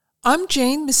I'm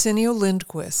Jane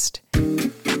Messinio-Lindquist,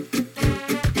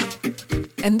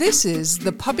 and this is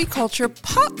the Puppy Culture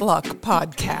Potluck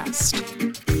Podcast.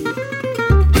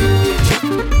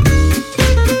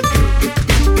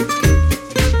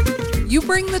 You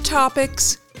bring the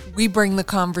topics, we bring the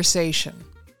conversation.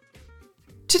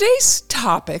 Today's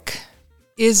topic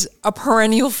is a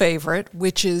perennial favorite,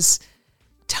 which is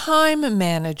time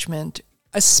management,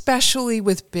 especially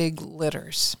with big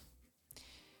litters.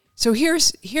 So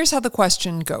here's how the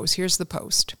question goes. Here's the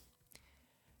post.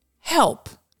 Help,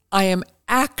 I am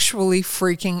actually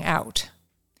freaking out.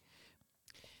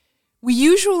 We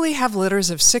usually have litters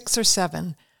of 6 or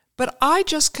 7, but I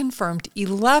just confirmed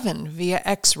 11 via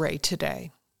X-ray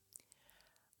today.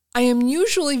 I am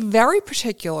usually very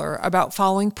particular about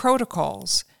following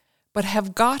protocols, but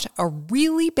have got a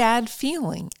really bad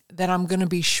feeling that I'm going to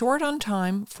be short on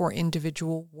time for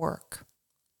individual work.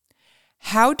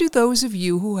 How do those of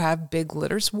you who have big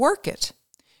litters work it?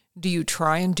 Do you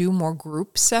try and do more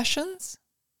group sessions?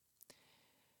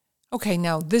 Okay,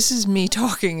 now this is me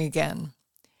talking again.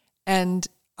 And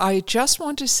I just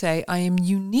want to say I am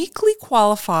uniquely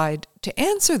qualified to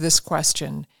answer this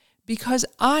question because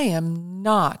I am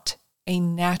not a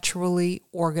naturally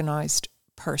organized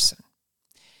person.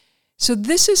 So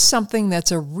this is something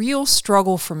that's a real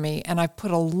struggle for me, and I've put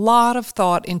a lot of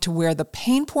thought into where the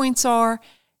pain points are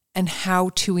and how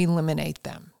to eliminate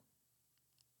them.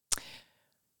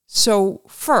 So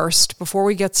first, before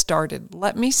we get started,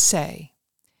 let me say,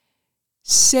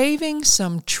 saving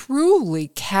some truly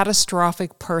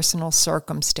catastrophic personal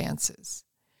circumstances,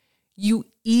 you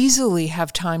easily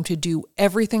have time to do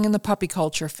everything in the puppy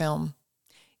culture film,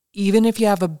 even if you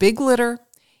have a big litter,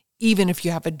 even if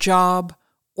you have a job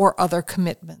or other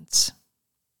commitments.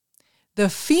 The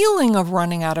feeling of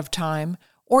running out of time,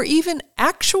 or even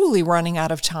actually running out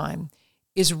of time,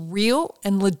 is real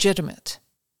and legitimate.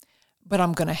 But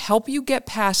I'm going to help you get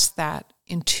past that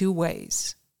in 2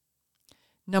 ways.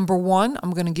 Number 1,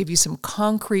 I'm going to give you some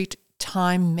concrete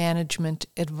time management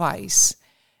advice.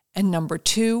 And number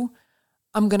 2,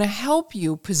 I'm going to help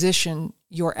you position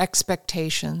your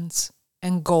expectations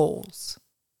and goals.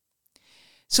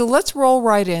 So let's roll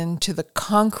right into the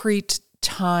concrete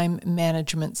time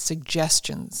management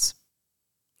suggestions.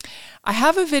 I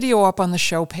have a video up on the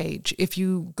show page. If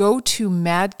you go to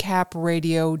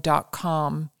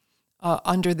madcapradio.com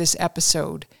under this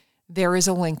episode, there is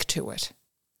a link to it.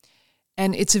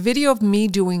 And it's a video of me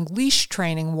doing leash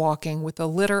training walking with a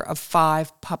litter of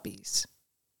 5 puppies.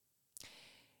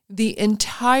 The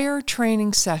entire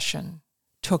training session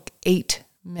took 8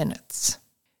 minutes.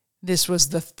 This was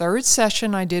the 3rd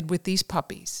session I did with these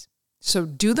puppies. So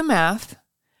do the math.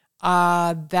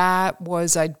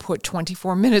 I'd put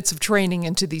 24 minutes of training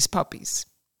into these puppies.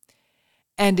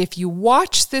 And if you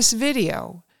watch this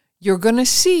video, you're going to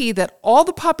see that all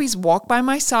the puppies walk by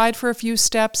my side for a few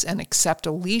steps and accept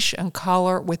a leash and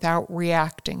collar without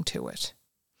reacting to it.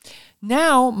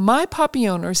 Now, my puppy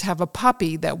owners have a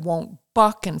puppy that won't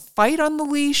buck and fight on the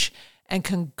leash and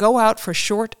can go out for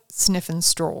short sniffing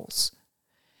strolls.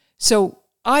 So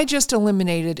I just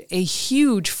eliminated a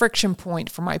huge friction point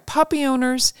for my puppy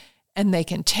owners, and they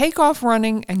can take off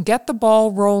running and get the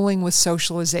ball rolling with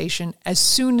socialization as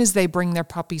soon as they bring their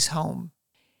puppies home.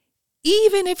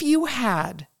 Even if you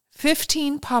had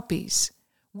 15 puppies,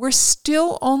 we're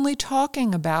still only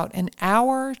talking about an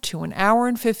hour to an hour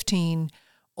and 15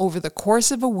 over the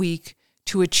course of a week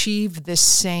to achieve this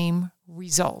same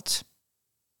result.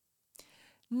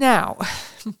 Now,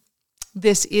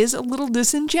 this is a little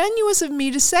disingenuous of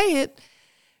me to say it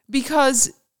because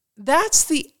that's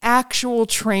the actual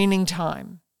training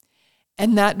time.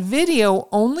 And that video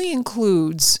only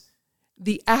includes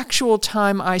the actual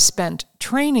time I spent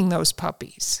training those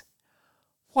puppies.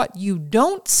 What you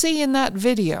don't see in that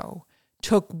video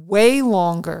took way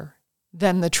longer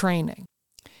than the training.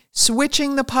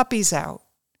 Switching the puppies out,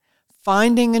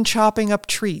 finding and chopping up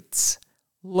treats,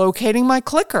 locating my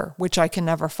clicker, which I can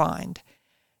never find,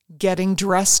 getting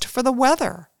dressed for the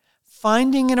weather,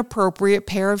 finding an appropriate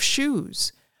pair of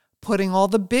shoes, putting all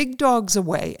the big dogs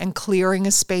away and clearing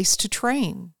a space to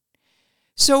train.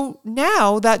 So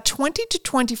now that 20 to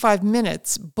 25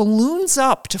 minutes balloons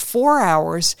up to 4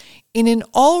 hours in an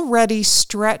already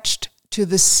stretched to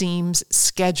the seams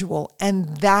schedule,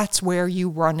 and that's where you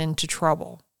run into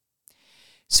trouble.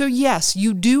 So yes,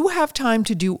 you do have time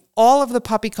to do all of the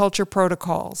puppy culture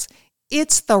protocols.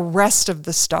 It's the rest of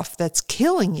the stuff that's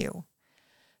killing you.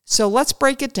 So let's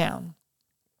break it down.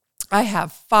 I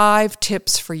have 5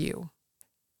 tips for you.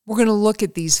 We're going to look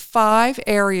at these 5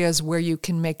 areas where you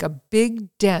can make a big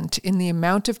dent in the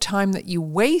amount of time that you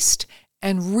waste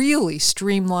and really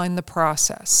streamline the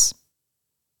process.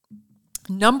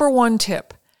 Number one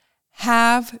tip,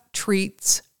 have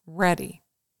treats ready.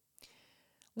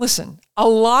 Listen, a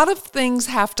lot of things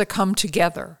have to come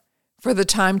together for the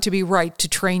time to be right to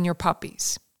train your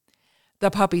puppies.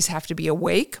 The puppies have to be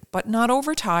awake, but not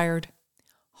overtired,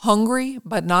 hungry,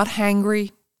 but not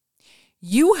hangry.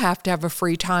 You have to have a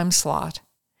free time slot.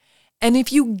 And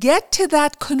if you get to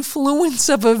that confluence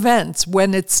of events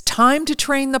when it's time to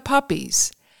train the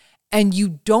puppies and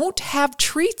you don't have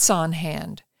treats on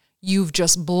hand, you've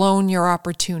just blown your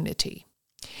opportunity.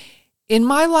 In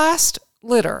my last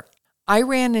litter, I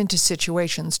ran into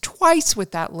situations twice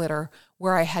with that litter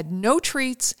where I had no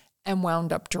treats and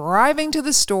wound up driving to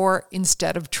the store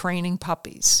instead of training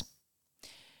puppies.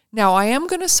 Now, I am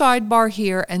going to sidebar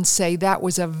here and say that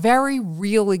was a very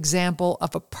real example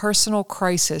of a personal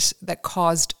crisis that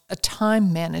caused a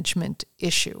time management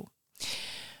issue.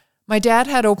 My dad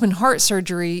had open heart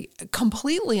surgery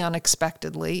completely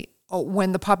unexpectedly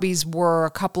when the puppies were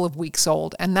a couple of weeks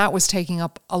old, and that was taking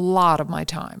up a lot of my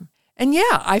time. And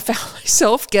yeah, I found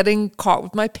myself getting caught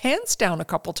with my pants down a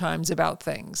couple times about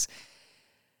things.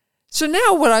 So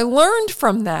now what I learned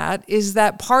from that is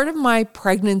that part of my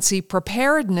pregnancy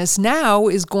preparedness now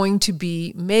is going to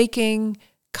be making,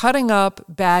 cutting up,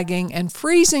 bagging, and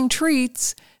freezing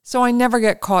treats so I never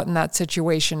get caught in that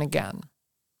situation again.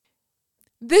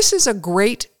 This is a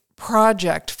great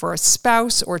project for a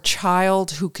spouse or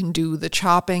child who can do the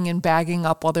chopping and bagging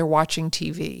up while they're watching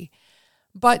TV.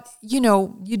 But,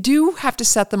 you do have to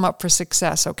set them up for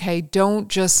success, okay? Don't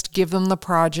just give them the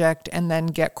project and then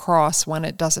get cross when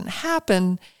it doesn't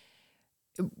happen.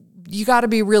 You got to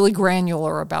be really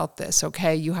granular about this,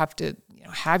 okay? You have to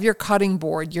have your cutting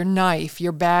board, your knife,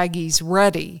 your baggies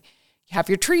ready. Have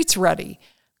your treats ready.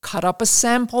 Cut up a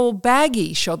sample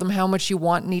baggie. Show them how much you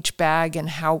want in each bag and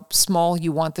how small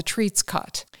you want the treats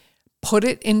cut. Put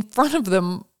it in front of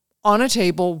them on a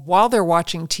table while they're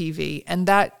watching TV, and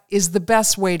that is the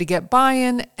best way to get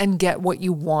buy-in and get what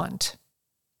you want.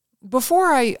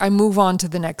 Before I move on to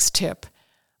the next tip,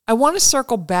 I want to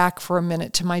circle back for a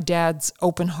minute to my dad's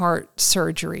open heart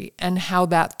surgery and how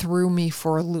that threw me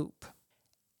for a loop.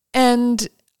 And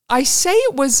I say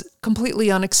it was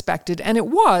completely unexpected, and it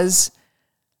was,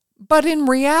 but in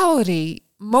reality,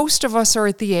 most of us are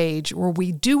at the age where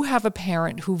we do have a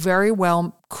parent who very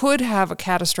well could have a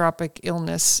catastrophic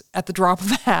illness at the drop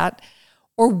of a hat,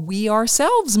 or we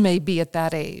ourselves may be at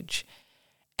that age.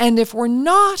 And if we're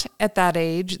not at that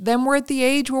age, then we're at the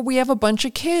age where we have a bunch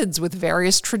of kids with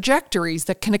various trajectories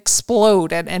that can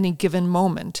explode at any given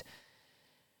moment.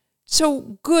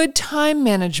 So good time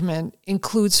management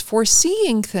includes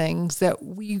foreseeing things that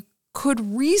we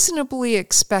could reasonably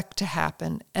expect to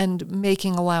happen and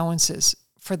making allowances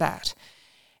for that.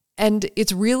 And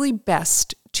it's really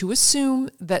best to assume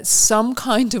that some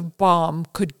kind of bomb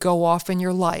could go off in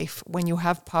your life when you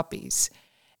have puppies.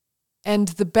 And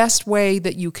the best way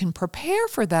that you can prepare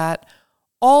for that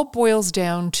all boils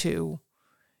down to,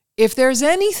 if there's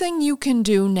anything you can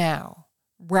do now,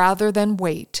 rather than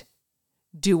wait,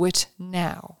 do it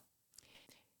now.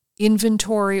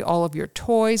 Inventory all of your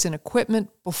toys and equipment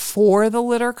before the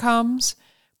litter comes.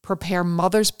 Prepare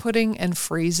mother's pudding and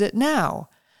freeze it now.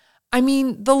 I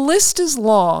mean, the list is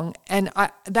long, and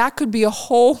that could be a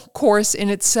whole course in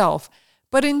itself.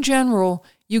 But in general,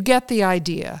 you get the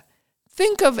idea.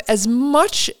 Think of as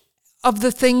much of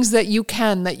the things that you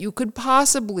could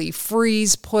possibly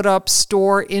freeze, put up,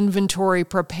 store, inventory,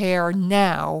 prepare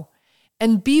now,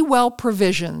 and be well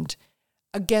provisioned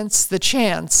against the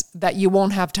chance that you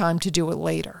won't have time to do it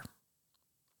later.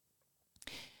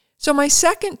 So my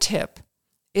second tip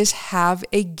is have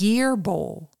a gear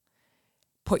bowl.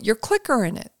 Put your clicker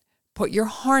in it. Put your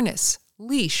harness,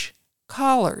 leash,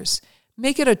 collars.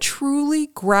 Make it a truly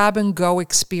grab-and-go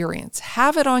experience.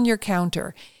 Have it on your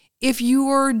counter. If you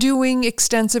are doing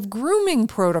extensive grooming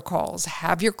protocols,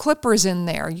 have your clippers in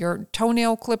there, your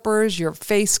toenail clippers, your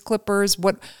face clippers,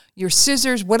 your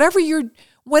scissors, whatever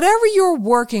you're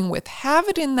working with, have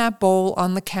it in that bowl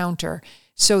on the counter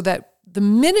so that the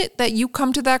minute that you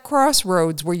come to that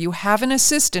crossroads where you have an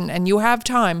assistant and you have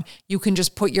time, you can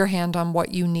just put your hand on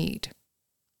what you need.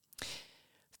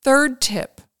 Third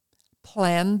tip,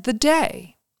 plan the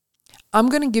day. I'm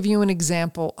going to give you an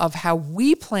example of how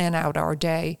we plan out our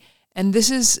day. And this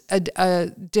is a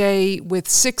day with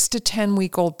 6 to 10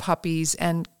 week old puppies,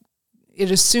 and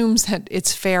it assumes that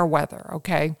it's fair weather,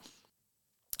 okay?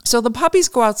 So the puppies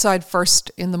go outside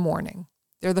first in the morning.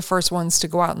 They're the first ones to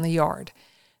go out in the yard.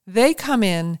 They come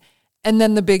in, and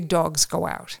then the big dogs go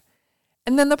out.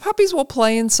 And then the puppies will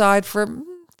play inside for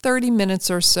 30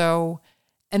 minutes or so,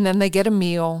 and then they get a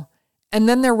meal, and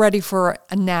then they're ready for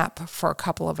a nap for a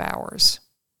couple of hours.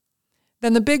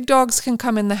 Then the big dogs can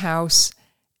come in the house,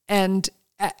 and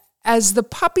as the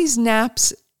puppies'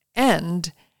 naps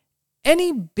end,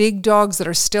 any big dogs that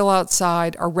are still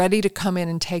outside are ready to come in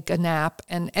and take a nap,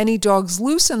 and any dogs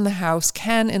loose in the house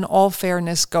can, in all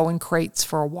fairness, go in crates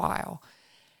for a while.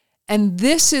 And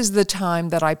this is the time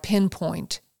that I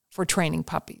pinpoint for training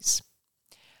puppies.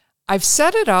 I've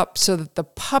set it up so that the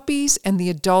puppies and the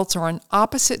adults are on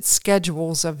opposite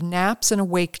schedules of naps and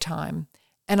awake time,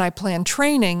 and I plan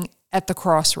training at the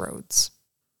crossroads.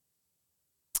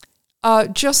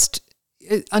 Just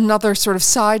another sort of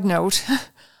side note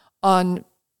on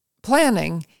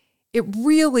planning, it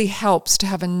really helps to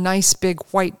have a nice big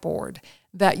whiteboard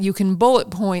that you can bullet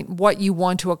point what you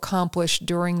want to accomplish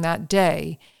during that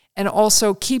day, and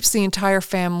also keeps the entire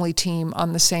family team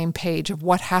on the same page of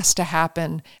what has to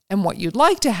happen and what you'd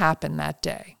like to happen that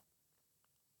day.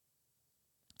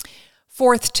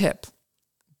 Fourth tip,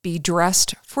 be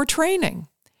dressed for training.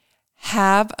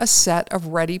 Have a set of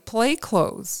ready play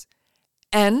clothes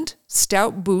and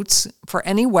stout boots for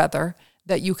any weather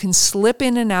that you can slip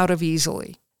in and out of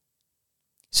easily.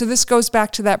 So this goes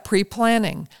back to that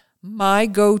pre-planning. My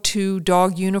go-to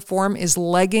dog uniform is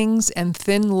leggings and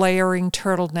thin layering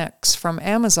turtlenecks from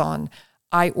Amazon.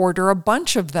 I order a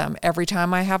bunch of them every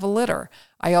time I have a litter.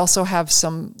 I also have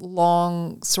some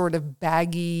long, sort of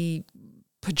baggy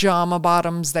pajama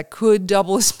bottoms that could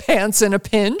double as pants in a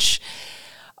pinch.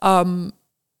 And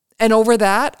over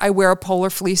that, I wear a polar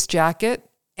fleece jacket.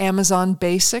 Amazon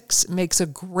Basics makes a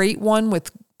great one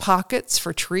with pockets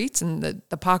for treats, and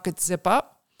the pockets zip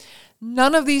up.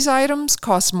 None of these items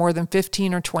cost more than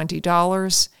 $15 or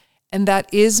 $20, and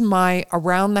that is my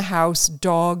around-the-house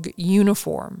dog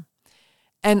uniform.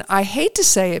 And I hate to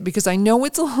say it because I know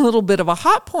it's a little bit of a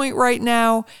hot point right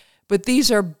now, but these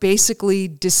are basically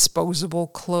disposable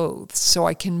clothes, so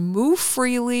I can move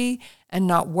freely and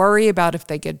not worry about if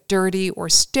they get dirty or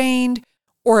stained,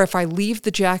 or if I leave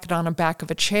the jacket on the back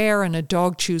of a chair and a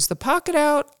dog chews the pocket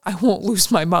out, I won't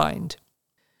lose my mind.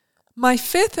 My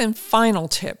fifth and final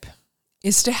tip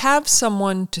is to have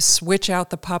someone to switch out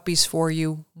the puppies for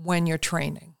you when you're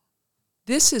training.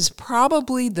 This is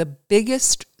probably the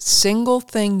biggest single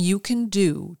thing you can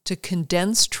do to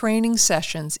condense training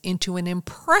sessions into an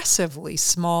impressively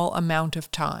small amount of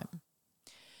time.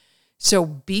 So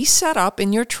be set up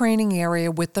in your training area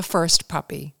with the first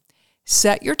puppy.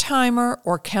 Set your timer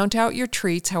or count out your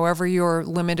treats, however you're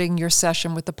limiting your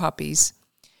session with the puppies.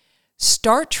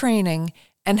 Start training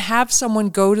and have someone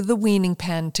go to the weaning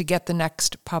pen to get the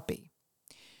next puppy.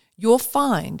 You'll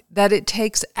find that it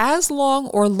takes as long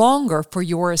or longer for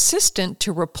your assistant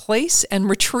to replace and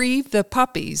retrieve the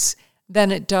puppies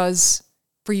than it does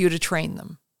for you to train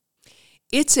them.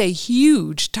 It's a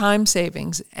huge time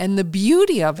savings, and the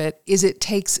beauty of it is it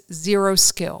takes zero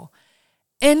skill.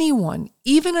 Anyone,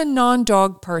 even a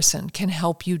non-dog person, can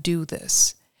help you do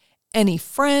this. Any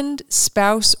friend,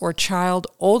 spouse, or child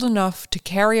old enough to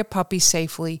carry a puppy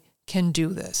safely can do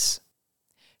this.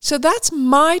 So that's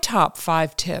my top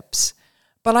 5 tips,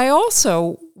 but I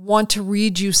also want to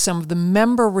read you some of the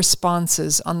member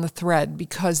responses on the thread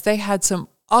because they had some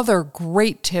other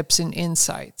great tips and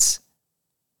insights.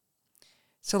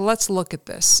 So let's look at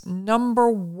this. Number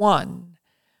 1,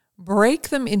 break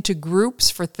them into groups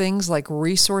for things like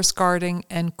resource guarding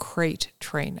and crate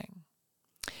training.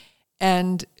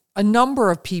 And a number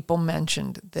of people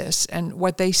mentioned this, and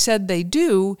what they said they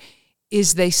do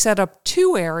is they set up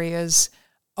 2 areas,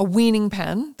 a weaning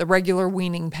pen, the regular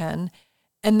weaning pen,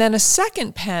 and then a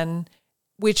second pen,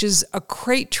 which is a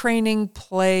crate training,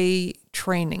 play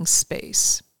training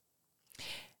space.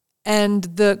 And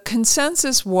the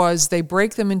consensus was they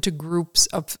break them into groups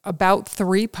of about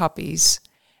 3 puppies,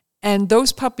 and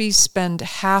those puppies spend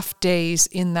half days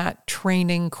in that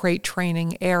crate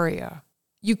training area.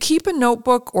 You keep a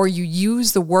notebook or you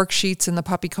use the worksheets in the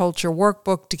Puppy Culture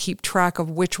workbook to keep track of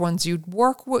which ones you've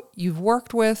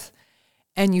worked with,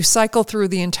 and you cycle through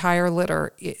the entire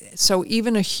litter. So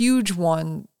even a huge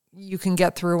one you can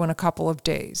get through in a couple of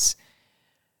days.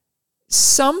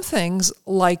 Some things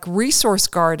like resource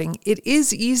guarding, it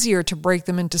is easier to break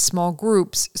them into small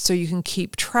groups so you can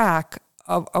keep track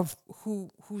of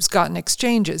who's gotten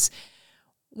exchanges.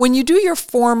 When you do your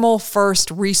formal first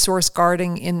resource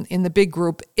guarding in the big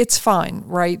group, it's fine,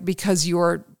 right? Because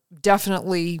you're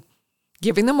definitely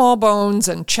giving them all bones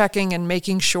and checking and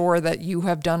making sure that you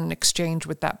have done an exchange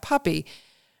with that puppy.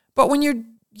 But when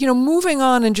you're moving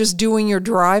on and just doing your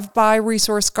drive-by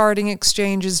resource guarding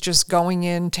exchanges, just going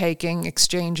in, taking,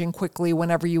 exchanging quickly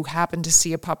whenever you happen to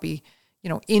see a puppy,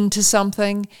 into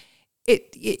something,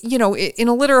 in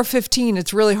a litter of 15,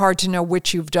 it's really hard to know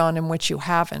which you've done and which you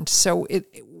haven't. So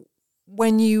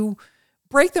when you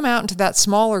break them out into that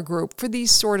smaller group for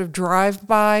these sort of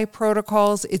drive-by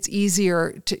protocols. It's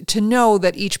easier to know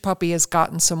that each puppy has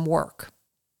gotten some work.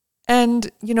 And,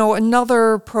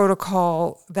 another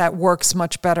protocol that works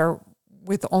much better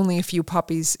with only a few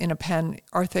puppies in a pen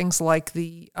are things like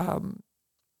the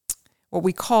what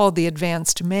we call the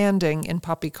advanced manding in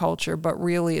puppy culture, but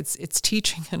really it's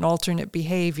teaching an alternate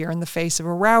behavior in the face of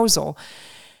arousal.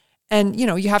 And,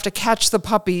 you have to catch the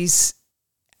puppies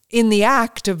in the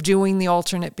act of doing the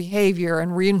alternate behavior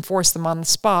and reinforce them on the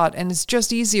spot. And it's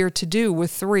just easier to do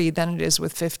with 3 than it is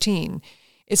with 15.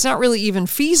 It's not really even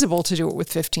feasible to do it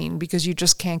with 15 because you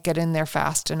just can't get in there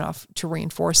fast enough to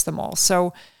reinforce them all.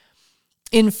 So,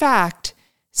 in fact,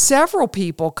 several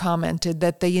people commented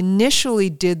that they initially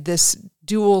did this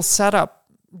dual setup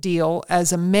deal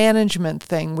as a management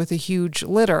thing with a huge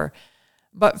litter,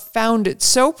 but found it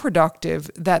so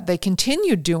productive that they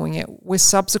continued doing it with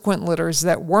subsequent litters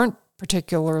that weren't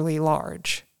particularly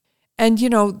large. And,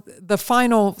 the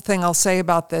final thing I'll say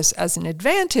about this as an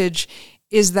advantage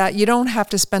is that you don't have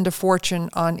to spend a fortune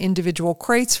on individual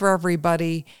crates for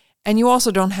everybody, and you also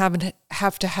don't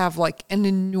have to have like an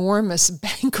enormous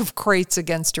bank of crates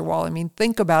against your wall. I mean,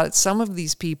 think about it. Some of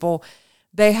these people,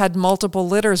 they had multiple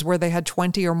litters where they had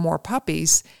 20 or more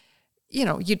puppies.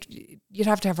 You'd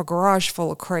have to have a garage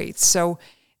full of crates. So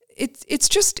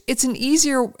it's an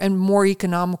easier and more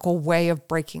economical way of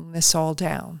breaking this all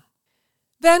down.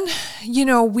 Then,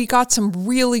 we got some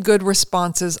really good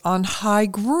responses on high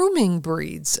grooming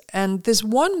breeds. And this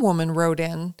one woman wrote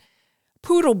in,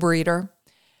 poodle breeder,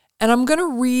 and I'm going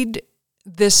to read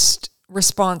this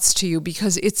response to you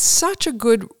because it's such a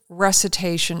good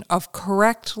recitation of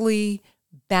correctly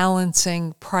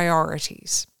balancing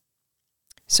priorities.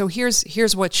 So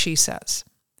here's what she says.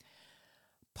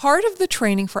 Part of the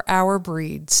training for our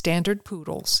breed, standard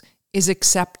poodles, is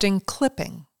accepting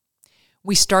clipping.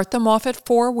 We start them off at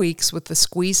 4 weeks with the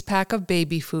squeeze pack of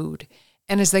baby food,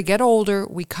 and as they get older,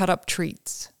 we cut up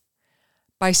treats.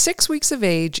 By 6 weeks of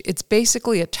age, it's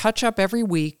basically a touch-up every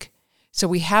week, so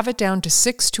we have it down to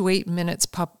 6 to 8 minutes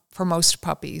for most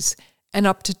puppies, and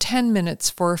up to 10 minutes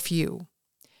for a few.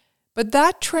 But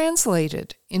that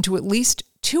translated into at least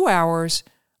 2 hours,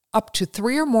 up to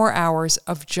 3 or more hours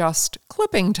of just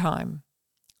clipping time.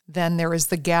 Then there is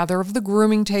the gather of the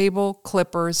grooming table,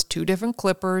 clippers, 2 different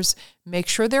clippers, make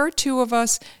sure there are 2 of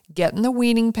us, get in the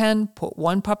weaning pen, put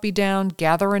 1 puppy down,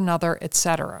 gather another,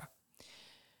 etc.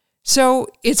 So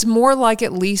it's more like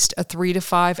at least a 3 to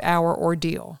 5 hour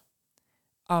ordeal.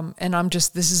 And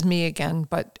this is me again,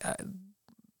 but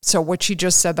so what she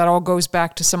just said, that all goes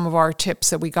back to some of our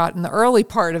tips that we got in the early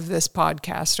part of this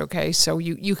podcast, okay? So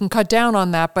you can cut down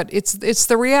on that, but it's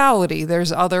the reality.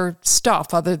 There's other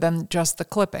stuff other than just the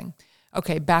clipping.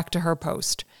 Okay, back to her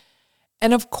post.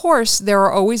 And of course, there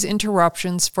are always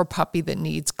interruptions for puppy that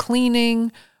needs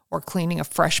cleaning or cleaning a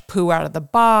fresh poo out of the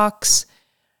box.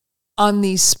 On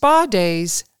these spa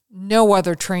days, no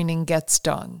other training gets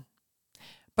done.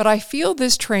 But I feel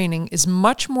this training is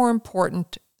much more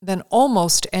important than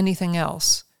almost anything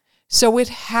else. So it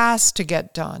has to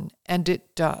get done, and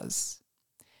it does.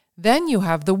 Then you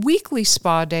have the weekly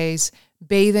spa days,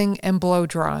 bathing and blow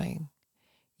drying.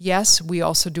 Yes, we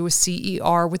also do a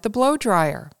CER with the blow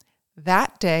dryer.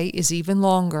 That day is even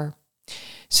longer.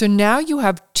 So now you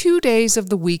have 2 days of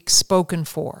the week spoken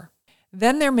for.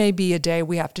 Then there may be a day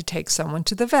we have to take someone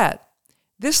to the vet.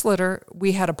 This litter,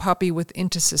 we had a puppy with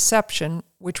intussusception,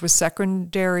 which was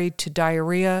secondary to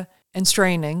diarrhea and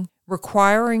straining,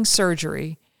 requiring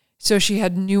surgery, so she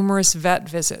had numerous vet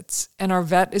visits, and our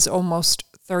vet is almost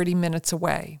 30 minutes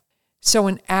away. So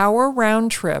an hour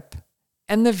round trip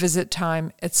and the visit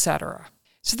time, etc.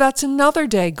 So that's another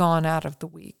day gone out of the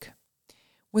week.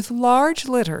 With large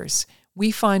litters, we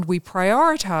find we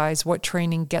prioritize what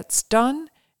training gets done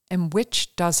and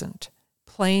which doesn't.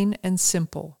 Plain and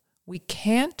simple. We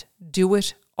can't do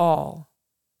it all.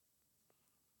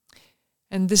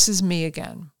 And this is me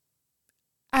again.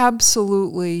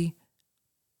 Absolutely,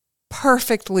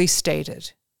 perfectly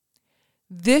stated.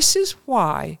 This is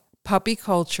why puppy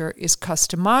culture is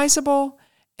customizable,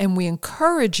 and we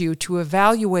encourage you to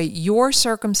evaluate your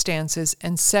circumstances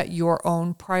and set your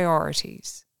own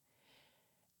priorities.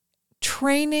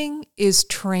 Training is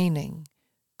training.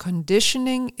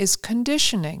 Conditioning is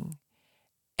conditioning.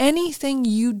 Anything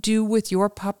you do with your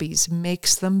puppies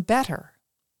makes them better.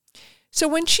 So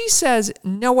when she says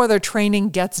no other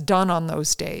training gets done on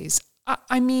those days,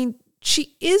 I mean,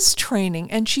 she is training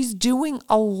and she's doing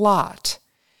a lot.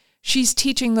 She's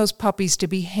teaching those puppies to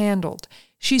be handled.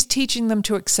 She's teaching them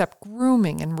to accept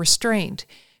grooming and restraint.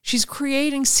 She's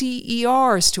creating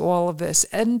CERs to all of this,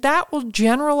 and that will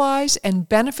generalize and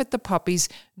benefit the puppies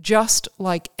just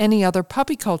like any other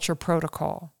puppy culture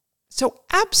protocol. So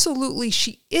absolutely,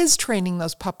 she is training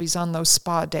those puppies on those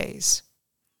spa days.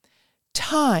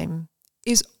 Time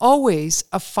is always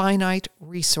a finite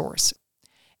resource,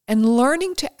 and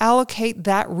learning to allocate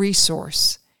that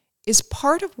resource is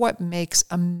part of what makes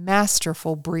a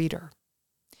masterful breeder.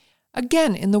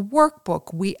 Again, in the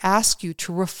workbook, we ask you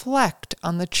to reflect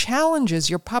on the challenges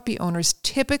your puppy owners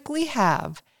typically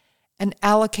have and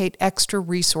allocate extra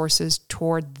resources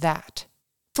toward that.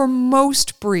 For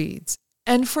most breeds,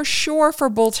 and for sure for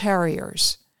bull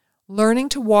terriers, learning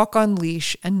to walk on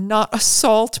leash and not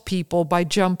assault people by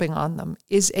jumping on them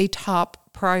is a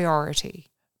top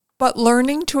priority. But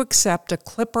learning to accept a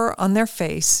clipper on their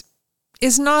face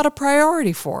is not a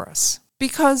priority for us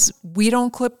because we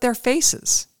don't clip their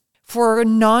faces. For a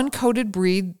non-coated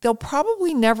breed, they'll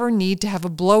probably never need to have a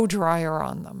blow dryer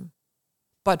on them.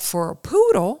 But for a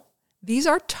poodle, these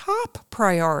are top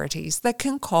priorities that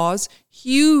can cause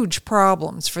huge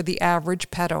problems for the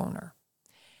average pet owner.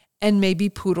 And maybe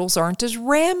poodles aren't as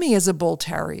rammy as a bull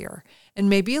terrier, and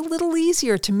maybe a little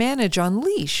easier to manage on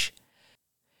leash.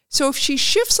 So if she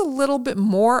shifts a little bit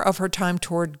more of her time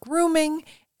toward grooming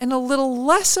and a little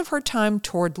less of her time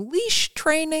toward leash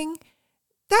training,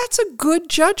 that's a good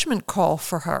judgment call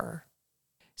for her.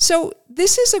 So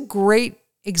this is a great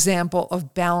example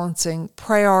of balancing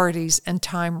priorities and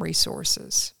time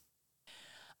resources.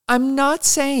 I'm not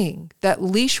saying that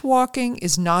leash walking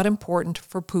is not important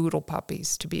for poodle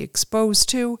puppies to be exposed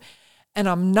to, and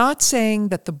I'm not saying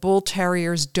that the bull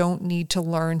terriers don't need to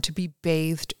learn to be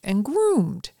bathed and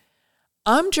groomed.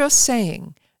 I'm just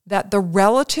saying that the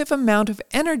relative amount of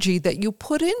energy that you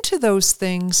put into those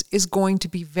things is going to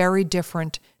be very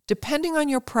different depending on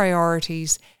your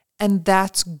priorities, and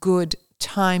that's good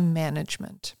time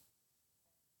management.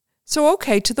 So,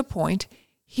 okay, to the point,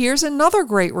 here's another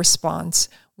great response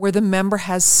where the member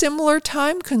has similar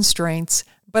time constraints,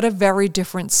 but a very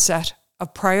different set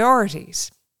of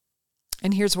priorities.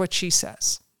 And here's what she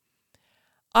says.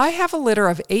 I have a litter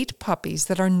of 8 puppies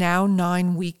that are now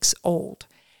 9 weeks old,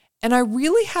 and I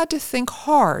really had to think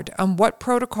hard on what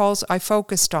protocols I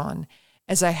focused on,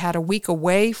 as I had a week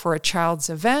away for a child's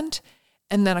event,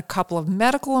 and then a couple of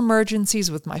medical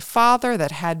emergencies with my father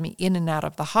that had me in and out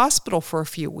of the hospital for a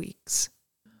few weeks.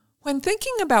 When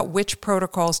thinking about which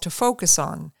protocols to focus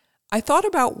on, I thought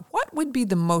about what would be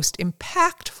the most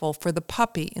impactful for the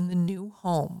puppy in the new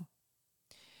home.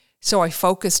 So I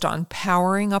focused on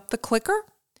powering up the clicker,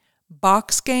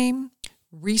 box game,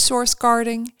 resource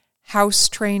guarding, house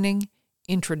training,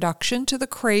 introduction to the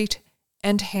crate,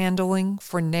 and handling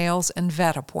for nails and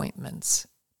vet appointments.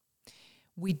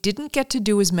 We didn't get to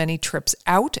do as many trips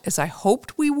out as I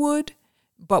hoped we would,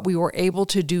 but we were able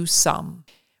to do some.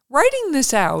 Writing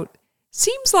this out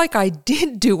seems like I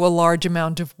did do a large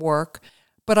amount of work,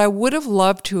 but I would have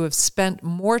loved to have spent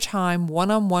more time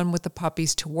one-on-one with the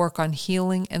puppies to work on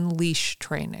healing and leash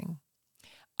training.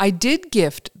 I did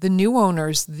gift the new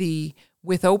owners the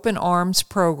With Open Arms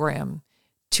program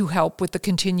to help with the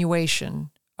continuation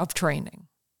of training.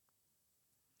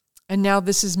 And now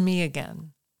this is me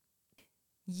again.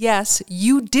 Yes,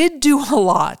 you did do a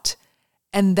lot.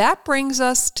 And that brings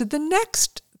us to the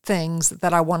next things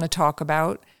that I want to talk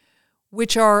about,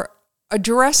 which are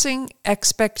addressing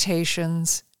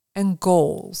expectations and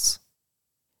goals.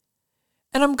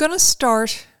 And I'm going to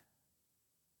start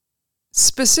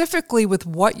specifically with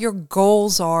what your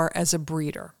goals are as a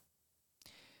breeder.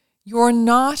 You're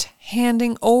not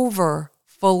handing over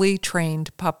fully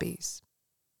trained puppies.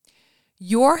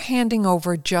 You're handing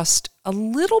over just a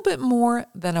little bit more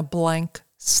than a blank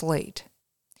slate.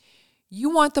 You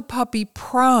want the puppy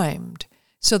primed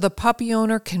so the puppy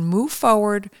owner can move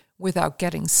forward without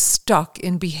getting stuck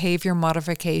in behavior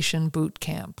modification boot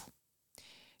camp.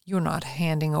 You're not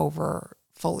handing over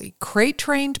fully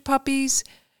crate-trained puppies.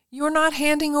 You're not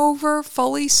handing over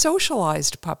fully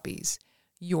socialized puppies.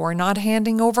 You're not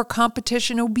handing over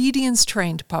competition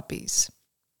obedience-trained puppies.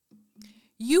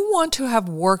 You want to have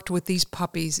worked with these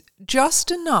puppies just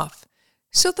enough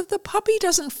so that the puppy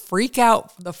doesn't freak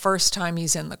out the first time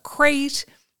he's in the crate,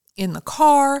 in the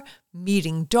car,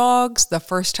 meeting dogs, the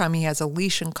first time he has a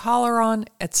leash and collar on,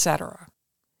 etc.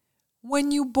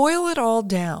 When you boil it all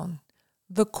down,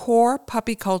 the core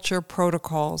puppy culture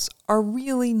protocols are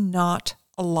really not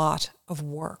a lot of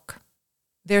work.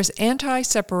 There's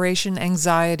anti-separation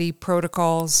anxiety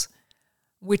protocols,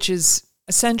 which is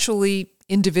essentially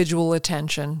individual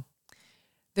attention.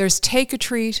 There's take a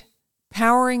treat,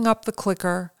 powering up the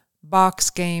clicker, box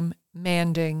game,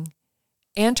 manding,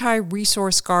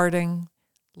 anti-resource guarding,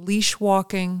 leash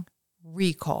walking,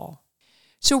 recall.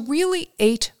 So really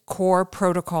 8 core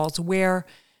protocols where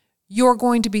you're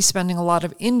going to be spending a lot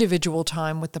of individual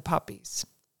time with the puppies.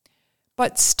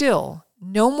 But still,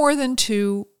 no more than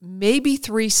 2, maybe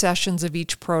 3 sessions of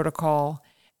each protocol,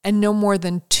 and no more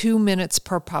than 2 minutes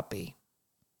per puppy.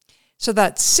 So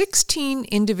that's 16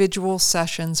 individual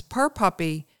sessions per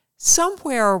puppy,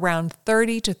 somewhere around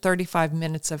 30 to 35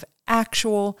 minutes of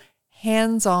actual,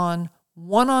 hands-on,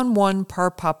 one-on-one per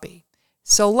puppy.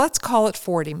 So let's call it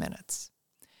 40 minutes.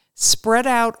 Spread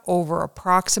out over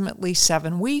approximately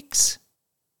 7 weeks.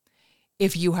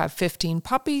 If you have 15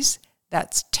 puppies,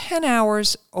 that's 10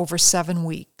 hours over 7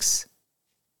 weeks.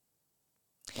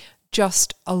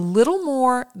 Just a little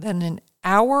more than an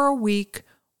hour a week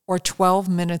or 12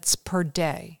 minutes per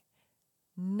day.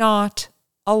 Not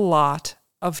a lot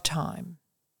of time.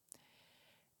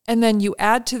 And then you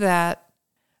add to that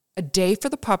a day for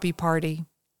the puppy party,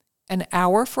 an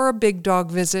hour for a big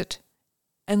dog visit,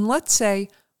 and let's say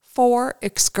 4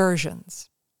 excursions.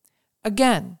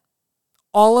 Again,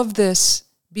 all of this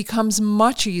becomes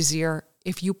much easier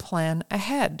if you plan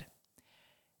ahead.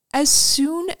 As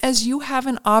soon as you have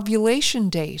an ovulation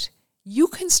date, you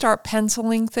can start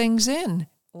penciling things in,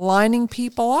 lining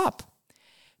people up.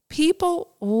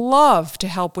 People love to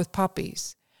help with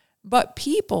puppies, but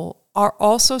people are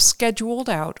also scheduled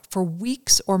out for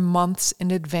weeks or months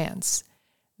in advance.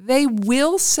 They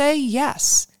will say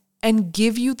yes and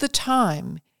give you the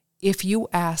time if you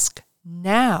ask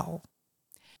now.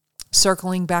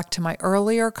 Circling back to my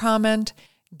earlier comment,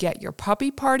 get your puppy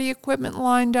party equipment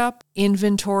lined up,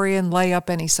 inventory and lay up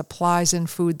any supplies and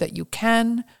food that you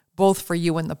can, both for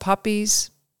you and the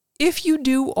puppies. If you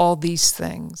do all these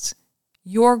things,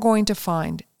 you're going to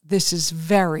find this is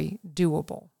very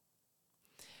doable.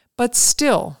 But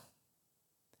still,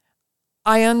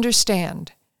 I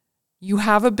understand you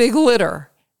have a big litter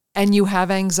and you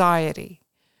have anxiety.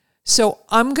 So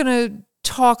I'm going to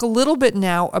talk a little bit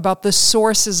now about the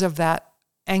sources of that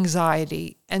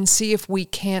anxiety and see if we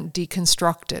can't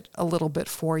deconstruct it a little bit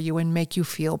for you and make you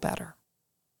feel better.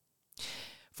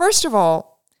 First of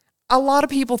all, a lot of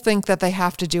people think that they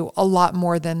have to do a lot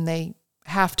more than they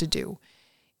have to do.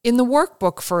 In the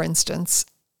workbook, for instance,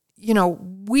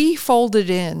 we folded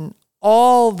in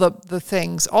all the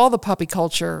things, all the puppy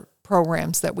culture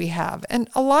programs that we have. And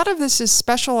a lot of this is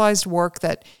specialized work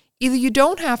that either you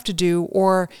don't have to do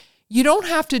or you don't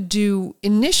have to do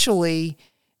initially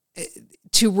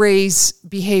to raise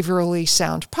behaviorally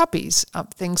sound puppies.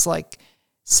 Things like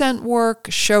scent work,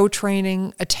 show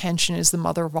training, attention is the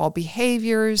mother of all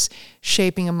behaviors,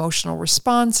 shaping emotional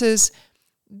responses.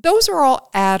 Those are all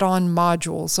add-on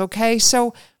modules, okay?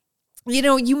 So,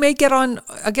 you may get on,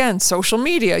 again, social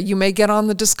media. You may get on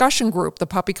the discussion group, the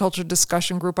puppy culture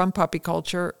discussion group on puppy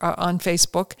culture on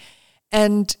Facebook,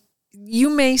 and you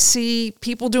may see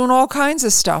people doing all kinds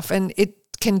of stuff, and it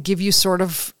can give you sort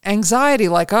of anxiety,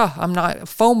 like, I'm not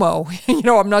FOMO,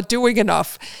 I'm not doing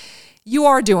enough. You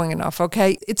are doing enough,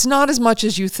 okay? It's not as much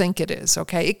as you think it is,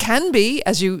 okay? It can be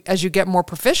as you get more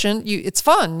proficient. It's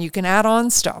fun. You can add on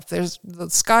stuff. The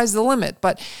sky's the limit,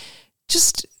 but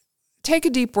just take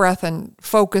a deep breath and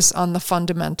focus on the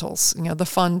fundamentals, the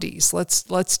fundies.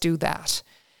 Let's do that.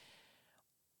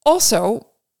 Also,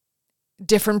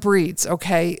 different breeds,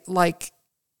 okay? Like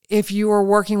if you are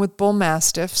working with bull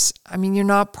mastiffs, you're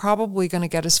not probably going to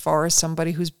get as far as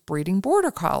somebody who's breeding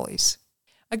border collies.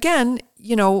 Again,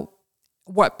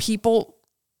 what people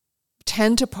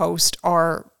tend to post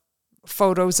are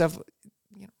photos of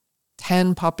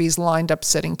 10 puppies lined up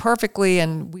sitting perfectly,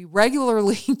 and we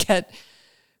regularly get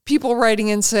people writing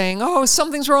in saying,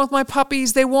 something's wrong with my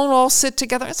puppies, they won't all sit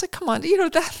together. It's like, come on,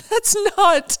 that's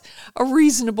not a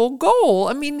reasonable goal.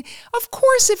 Of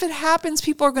course, if it happens,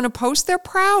 people are going to post, they're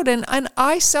proud, and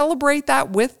I celebrate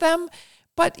that with them,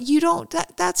 but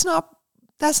that's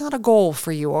not a goal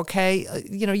for you, okay?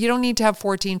 You don't need to have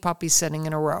 14 puppies sitting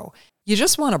in a row. You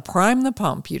just want to prime the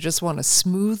pump. You just want to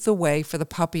smooth the way for the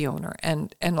puppy owner.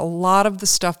 And a lot of the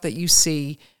stuff that you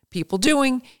see people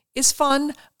doing is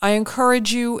fun. I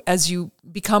encourage you, as you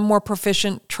become more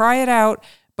proficient, try it out,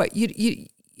 but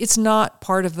it's not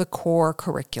part of the core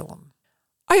curriculum.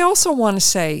 I also want to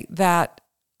say that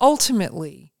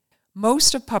ultimately,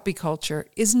 most of puppy culture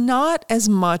is not as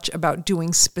much about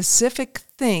doing specific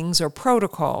things or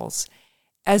protocols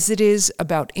as it is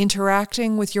about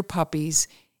interacting with your puppies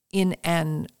in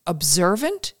an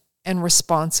observant and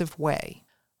responsive way.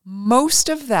 Most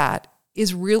of that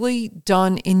is really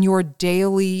done in your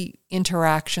daily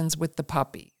interactions with the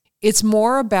puppy. It's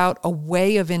more about a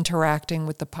way of interacting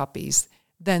with the puppies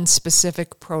than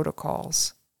specific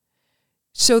protocols.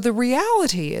 So the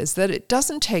reality is that it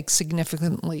doesn't take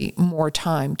significantly more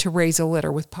time to raise a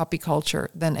litter with puppy culture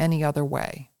than any other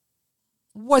way.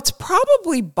 What's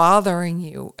probably bothering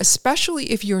you,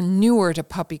 especially if you're newer to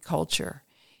puppy culture,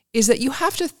 is that you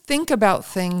have to think about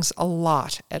things a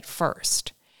lot at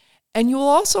first. And you'll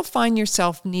also find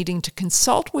yourself needing to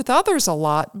consult with others a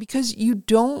lot because you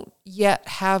don't yet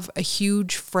have a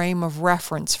huge frame of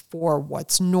reference for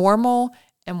what's normal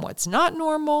and what's not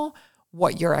normal,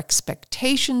 what your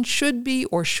expectations should be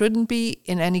or shouldn't be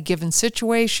in any given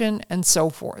situation, and so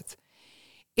forth.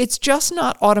 It's just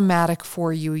not automatic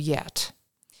for you yet.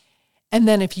 And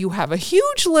then if you have a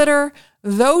huge litter,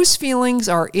 those feelings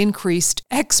are increased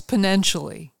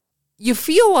exponentially. You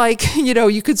feel like,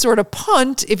 you could sort of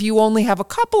punt if you only have a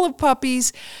couple of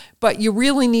puppies, but you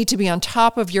really need to be on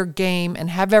top of your game and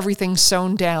have everything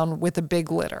sewn down with a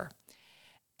big litter.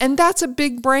 And that's a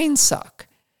big brain suck.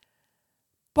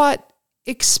 But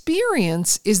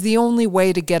experience is the only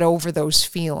way to get over those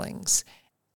feelings.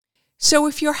 So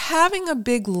if you're having a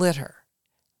big litter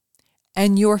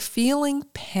and you're feeling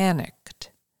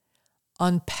panicked,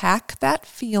 unpack that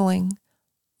feeling,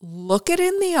 look it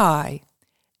in the eye,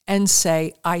 and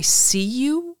say, I see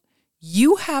you.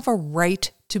 You have a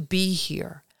right to be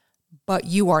here, but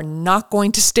you are not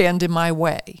going to stand in my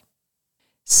way.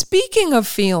 Speaking of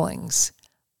feelings,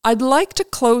 I'd like to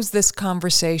close this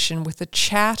conversation with a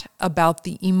chat about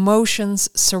the emotions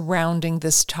surrounding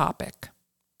this topic.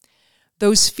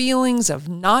 Those feelings of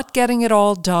not getting it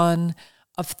all done,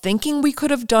 of thinking we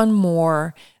could have done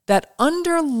more, that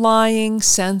underlying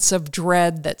sense of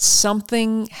dread that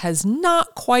something has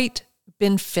not quite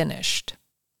been finished.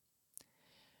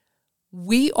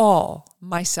 We all,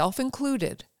 myself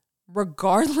included,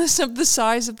 regardless of the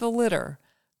size of the litter,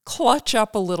 clutch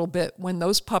up a little bit when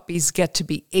those puppies get to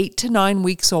be 8 to 9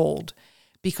 weeks old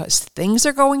because things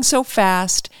are going so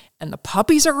fast and the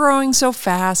puppies are growing so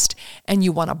fast and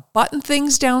you want to button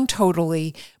things down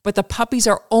totally, but the puppies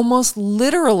are almost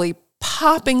literally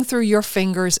popping through your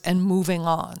fingers and moving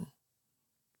on.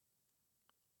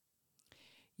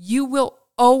 You will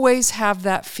always have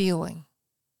that feeling.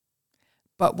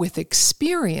 But with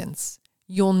experience,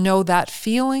 you'll know that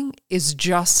feeling is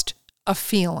just a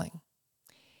feeling.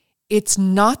 It's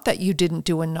not that you didn't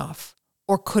do enough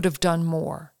or could have done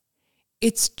more.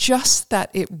 It's just that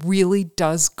it really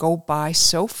does go by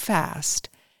so fast,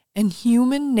 and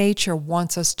human nature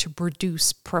wants us to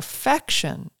produce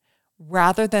perfection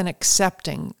rather than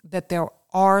accepting that there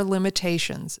are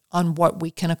limitations on what we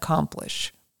can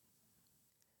accomplish.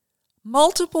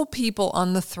 Multiple people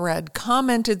on the thread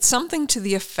commented something to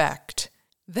the effect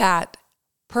that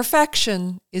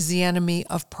perfection is the enemy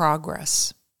of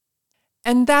progress.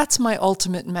 And that's my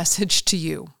ultimate message to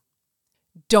you.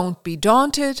 Don't be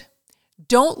daunted.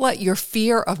 Don't let your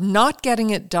fear of not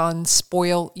getting it done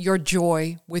spoil your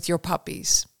joy with your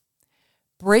puppies.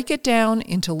 Break it down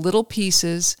into little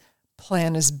pieces,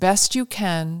 plan as best you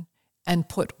can, and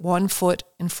put one foot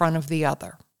in front of the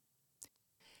other.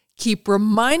 Keep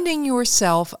reminding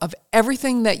yourself of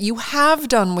everything that you have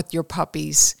done with your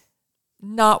puppies,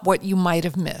 not what you might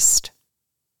have missed.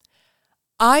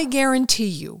 I guarantee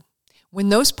you, when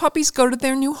those puppies go to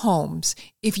their new homes,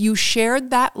 if you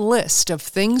shared that list of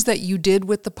things that you did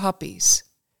with the puppies,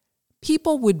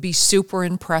 people would be super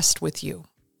impressed with you.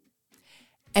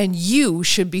 And you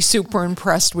should be super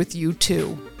impressed with you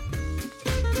too.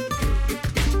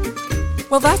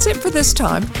 Well, that's it for this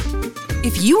time.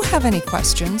 If you have any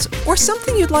questions or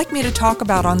something you'd like me to talk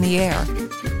about on the air,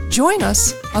 join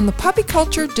us on the Puppy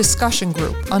Culture Discussion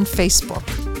Group on Facebook,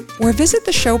 or visit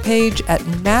the show page at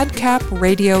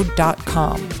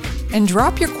madcapradio.com and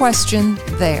drop your question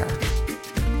there.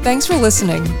 Thanks for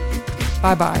listening.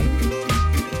 Bye-bye.